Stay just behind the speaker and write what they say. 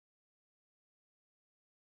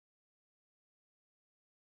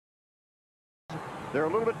They're a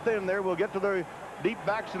little bit thin there. We'll get to the deep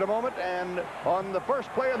backs in a moment. And on the first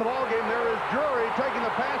play of the ball game, there is Drewey taking the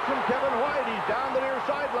pass from Kevin White. He's down the near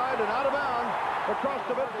sideline and out of bounds across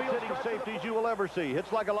the midfield. Hitting safeties you will ever see.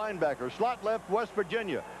 Hits like a linebacker. Slot left, West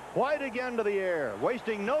Virginia. White again to the air,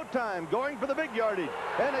 wasting no time, going for the big yardage.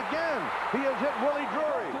 And again, he has hit Willie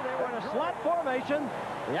Drewey. They were in a slot formation.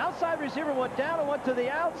 The outside receiver went down and went to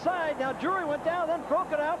the outside. Now Drewey went down, then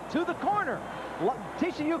broke it out to the corner.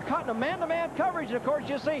 TCU caught in a man-to-man coverage. And of course,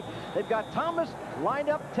 you see, they've got Thomas lined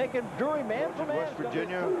up, taking Drewey man-to-man. West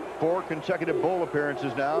Virginia, 4 consecutive bowl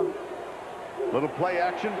appearances now. Little play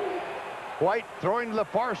action. White throwing to the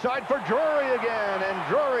far side for Drewey again.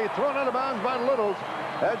 And Drewey thrown out of bounds by Littles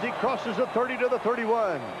as he crosses the 30 to the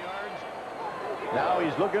 31. Now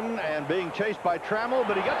he's looking and being chased by Trammell,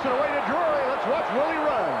 but he gets it away to Drewey. Let's watch Willie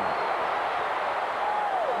run.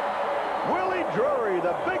 Willie Drewey,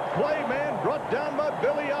 the big play man, brought down by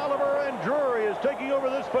Billy Oliver, and Drewey is taking over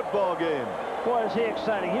this football game. Boy, is he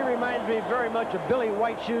exciting. He reminds me very much of Billy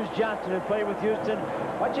White Shoes Johnson, who played with Houston.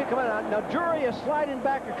 Watch you come out. Now Drewey is sliding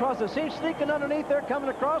back across the seam, sneaking underneath there, coming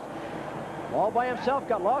across. All by himself,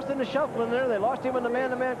 got lost in the shuffle in there. They lost him in the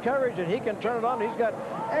man-to-man coverage, and he can turn it on. He's got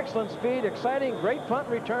excellent speed, exciting, great punt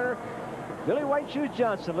returner. Billy White Shoes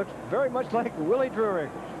Johnson looks very much like Willie Drewey.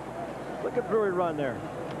 Look at Drewey run there.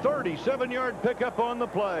 37-yard pickup on the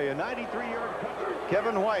play, a 93-yard cover.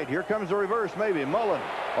 Kevin White, here comes the reverse, maybe. Mullen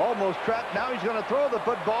almost trapped. Now he's going to throw the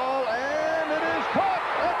football, and it is caught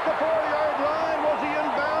at the 4-yard line. Was he in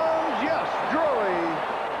bounds? Yes, Drewey.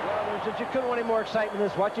 You couldn't want any more excitement than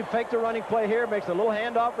this. Watch him fake the running play here. Makes a little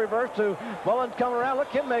handoff reverse to Mullins coming around. Look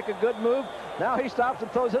him make a good move. Now he stops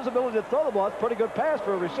and throws. His ability to throw the ball. It's a pretty good pass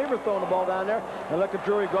for a receiver throwing the ball down there. And look at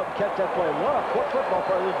Drewey go up and catch that play. What a football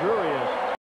player this Drewey is.